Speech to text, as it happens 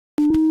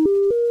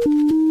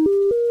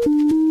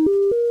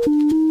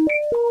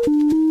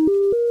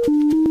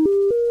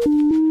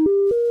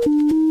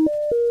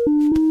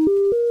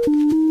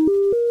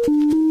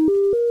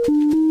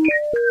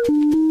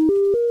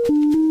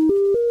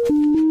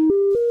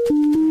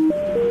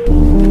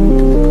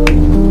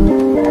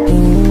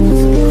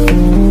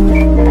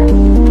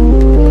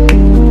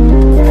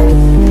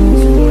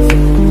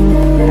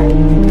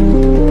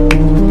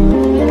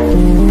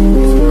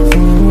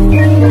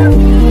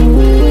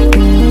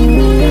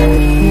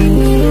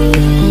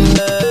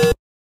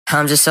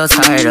I'm just so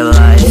tired of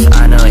life.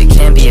 I know it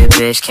can be a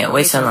bitch, can't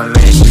wait till I'm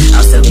rich.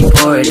 I'll still be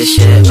bored of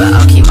shit, but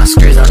I'll keep my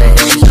screws on the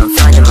hinge. I'm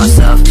finding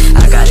myself,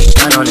 I got a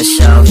gun on the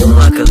shelf,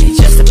 luckily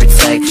just to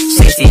protect.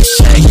 Safety is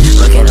checked,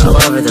 looking all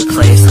over the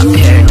place. I'm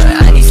paranoid,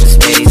 I need some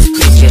space,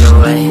 please get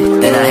away.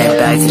 Then I head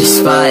back to the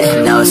spot,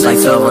 now it's like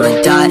 12 on the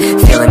dot.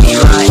 Feeling me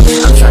right,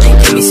 I'm trying to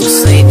get me some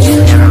sleep.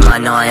 Never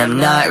mind, no I am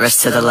not,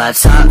 rest to the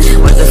laptop.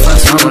 What the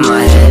fuck's wrong with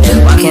my head?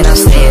 Why can't I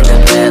stay in the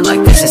bed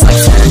like this is like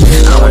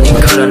 10? I won't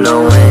even go to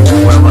no win.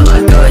 Where will I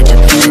go? It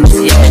depends,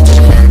 yeah it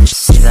depends.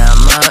 See that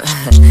I'm up,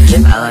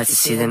 I like to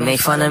see them make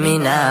fun of me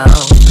now.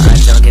 I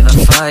don't give a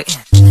fuck,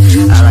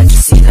 I like to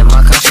see them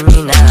all come for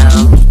me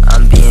now.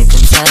 I'm being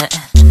content,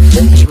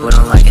 people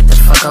don't like it, the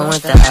fuck on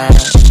with that.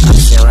 I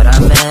said what I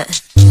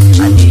meant,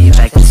 I knew you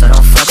back then so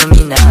don't fuck with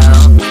me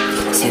now.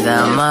 See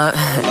that I'm up,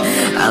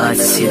 I like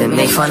to see them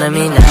make fun of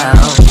me now.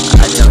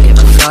 I don't give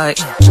a fuck,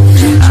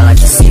 I like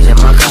to see them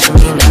all come for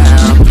me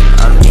now.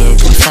 I'm being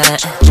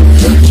content,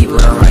 people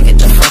don't like it,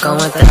 the fuck on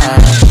with that.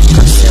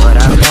 I said what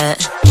I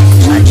meant,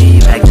 I knew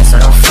you back then so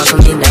don't fuck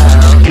with me now.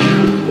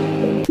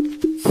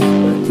 I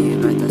knew you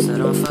back then so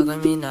don't fuck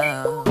with me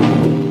now.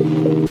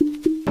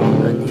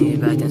 I knew you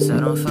back then so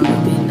don't fuck with me now.